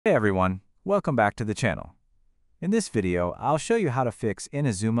Hey everyone, welcome back to the channel. In this video, I'll show you how to fix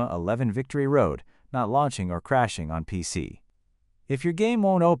Inazuma 11 Victory Road not launching or crashing on PC. If your game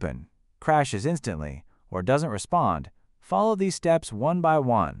won't open, crashes instantly, or doesn't respond, follow these steps one by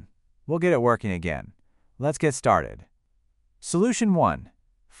one. We'll get it working again. Let's get started. Solution 1.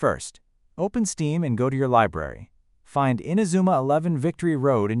 First, open Steam and go to your library. Find Inazuma 11 Victory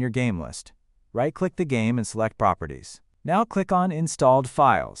Road in your game list. Right-click the game and select Properties. Now click on Installed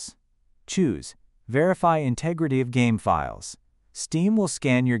Files. Choose Verify Integrity of Game Files. Steam will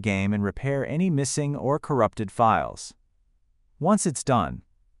scan your game and repair any missing or corrupted files. Once it's done,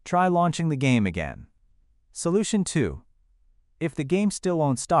 try launching the game again. Solution 2. If the game still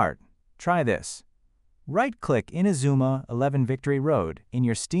won't start, try this. Right-click Inazuma 11 Victory Road in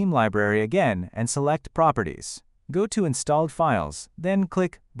your Steam library again and select Properties. Go to Installed Files, then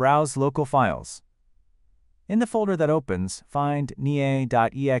click Browse Local Files. In the folder that opens, find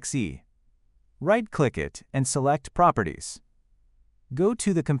nie.exe. Right-click it and select Properties. Go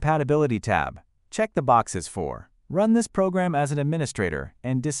to the Compatibility tab. Check the boxes for Run this program as an administrator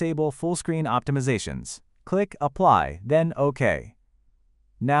and disable full-screen optimizations. Click Apply, then OK.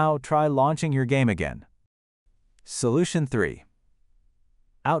 Now try launching your game again. Solution 3.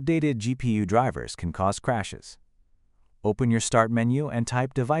 Outdated GPU drivers can cause crashes. Open your Start menu and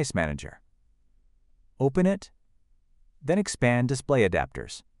type Device Manager. Open it, then expand Display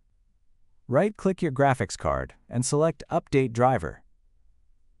Adapters. Right-click your graphics card and select Update Driver.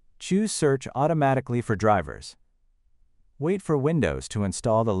 Choose Search automatically for drivers. Wait for Windows to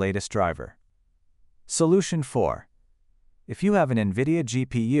install the latest driver. Solution 4. If you have an NVIDIA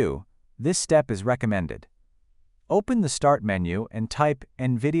GPU, this step is recommended. Open the Start menu and type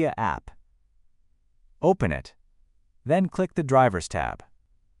NVIDIA App. Open it, then click the Drivers tab.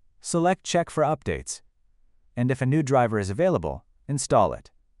 Select Check for Updates, and if a new driver is available, install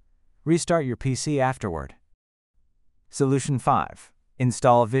it. Restart your PC afterward. Solution 5.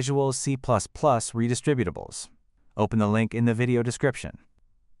 Install Visual C++ redistributables. Open the link in the video description.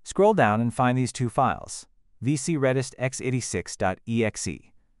 Scroll down and find these two files, vcredis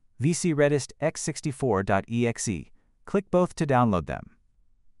x86.exe, vcredis x64.exe. Click both to download them.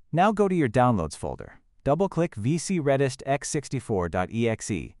 Now go to your Downloads folder. Double-click vcredis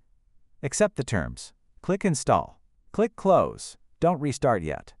x64.exe. Accept the terms. Click Install. Click Close. Don't restart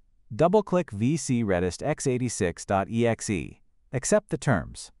yet. Double-click vcredis x86.exe. Accept the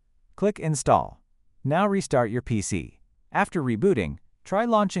terms. Click Install. Now restart your PC. After rebooting, try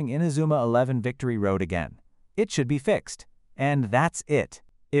launching Inazuma 11 Victory Road again. It should be fixed. And that's it.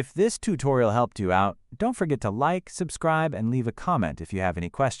 If this tutorial helped you out, don't forget to like, subscribe, and leave a comment if you have any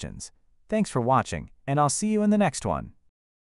questions. Thanks for watching, and I'll see you in the next one.